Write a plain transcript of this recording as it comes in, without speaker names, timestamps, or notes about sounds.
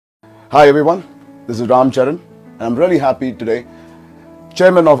Hi everyone, this is Charan and I'm really happy today.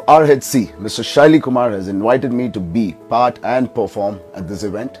 Chairman of RHC, Mr. Shaili Kumar has invited me to be part and perform at this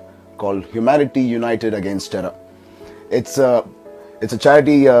event called Humanity United Against Terror. It's a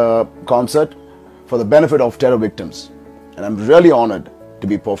charity concert for the benefit of terror victims, and I'm really honored to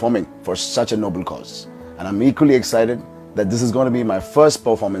be performing for such a noble cause. And I'm equally excited that this is going to be my first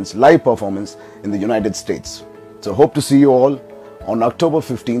performance, live performance in the United States. So hope to see you all on October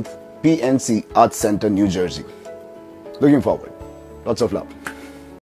 15th, PNC Arts Center, New Jersey. Looking forward. Lots of love.